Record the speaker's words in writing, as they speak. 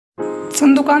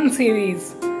Sandokàn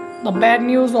series, the bad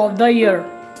news of the year.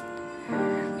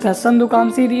 The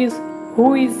Sandokàn series,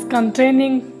 who is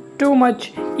containing too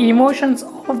much emotions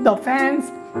of the fans,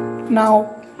 now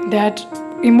that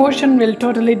emotion will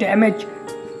totally damage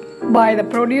by the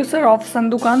producer of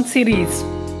Sandokàn series.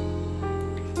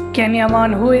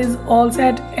 Yaman, who is all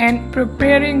set and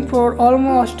preparing for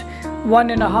almost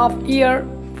 1.5 years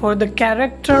for the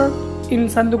character in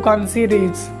Sandokàn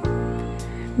series,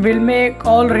 will make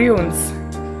all ruins.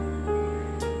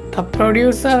 The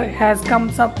producer has come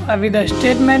up with a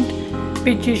statement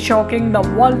which is shocking the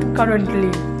world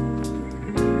currently.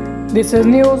 This is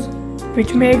news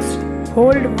which makes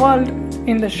whole world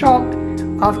in the shock.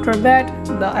 After that,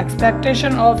 the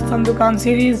expectation of Sandokàn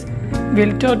series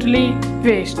will totally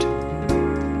waste.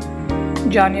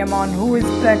 Yaman, who is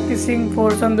practicing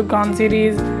for Sandokàn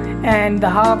series and the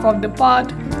half of the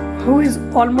part who is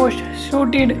almost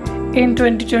shooted in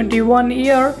 2021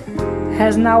 year,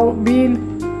 has now been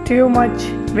too much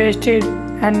wasted,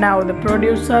 and now the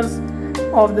producers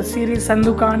of the series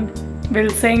Sandokàn will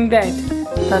saying that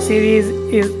the series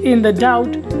is in the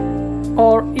doubt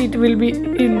or it will be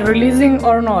in releasing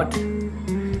or not.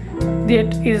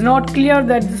 It is not clear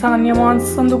that Yaman's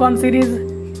Sandokàn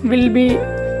series will be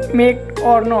made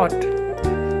or not.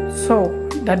 So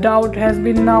the doubt has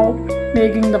been now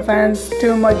making the fans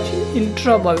too much in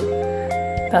trouble.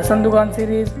 The Sandokàn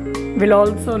series will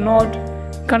also not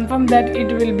confirm that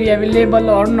it will be available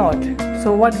or not.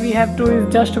 So what we have to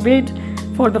is just wait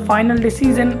for the final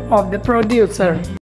decision of the producer.